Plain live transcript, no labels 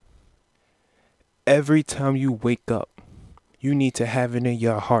Every time you wake up, you need to have it in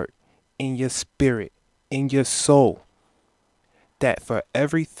your heart, in your spirit, in your soul, that for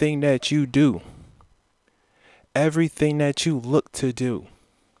everything that you do, everything that you look to do,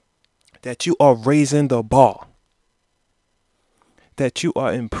 that you are raising the bar, that you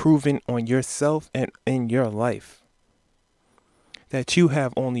are improving on yourself and in your life, that you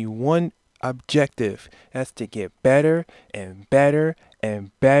have only one objective, that's to get better and better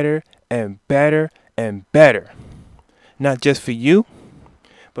and better and better and better. Not just for you,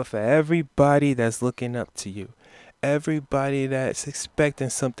 but for everybody that's looking up to you. Everybody that's expecting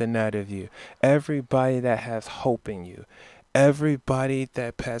something out of you. Everybody that has hope in you. Everybody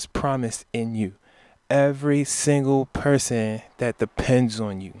that has promise in you. Every single person that depends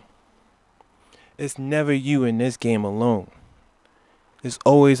on you. It's never you in this game alone. There's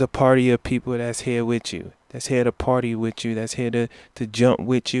always a party of people that's here with you. That's here to party with you. That's here to jump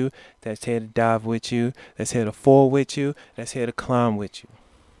with you. That's here to dive with you. That's here to fall with you. That's here to climb with you.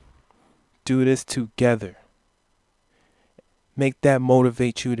 Do this together. Make that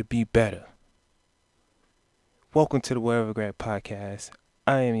motivate you to be better. Welcome to the Wherever Grad Podcast.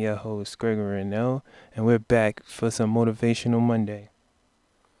 I am your host, Gregory Rennell, and we're back for some Motivational Monday.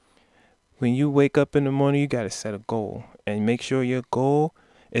 When you wake up in the morning, you got to set a goal and make sure your goal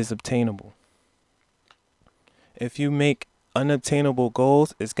is obtainable. If you make unobtainable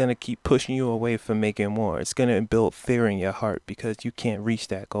goals, it's going to keep pushing you away from making more. It's going to build fear in your heart because you can't reach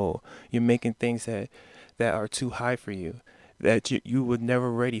that goal. You're making things that are too high for you, that you were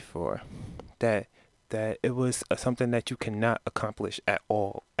never ready for, that it was something that you cannot accomplish at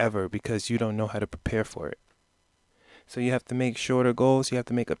all, ever, because you don't know how to prepare for it. So you have to make shorter goals, you have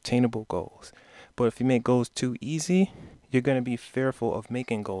to make obtainable goals. But if you make goals too easy, you're going to be fearful of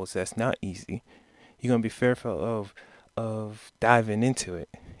making goals that's not easy. You're going to be fearful of diving into it.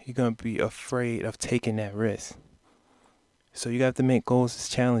 You're going to be afraid of taking that risk. So you have to make goals that's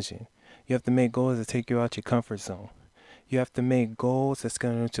challenging. You have to make goals that take you out your comfort zone. You have to make goals that's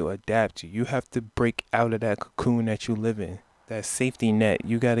going to adapt you. You have to break out of that cocoon that you live in, that safety net.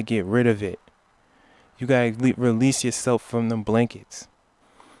 You got to get rid of it. You got to release yourself from them blankets.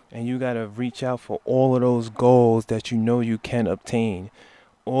 And you got to reach out for all of those goals that you know you can obtain.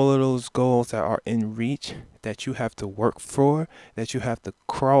 All of those goals that are in reach, that you have to work for, that you have to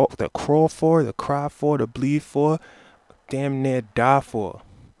crawl for, to cry for, to bleed for, damn near die for.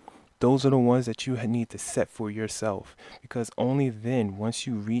 Those are the ones that you need to set for yourself. Because only then, once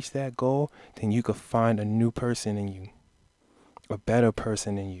you reach that goal, then you can find a new person in you, a better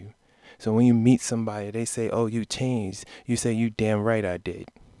person in you. So when you meet somebody, they say, "Oh, you changed." You say, "You damn right I did.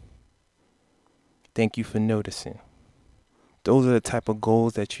 Thank you for noticing." Those are the type of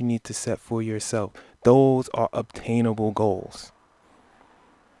goals that you need to set for yourself. Those are obtainable goals.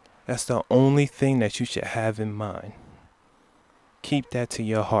 That's the only thing that you should have in mind. Keep that to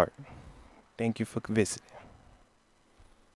your heart. Thank you for visiting.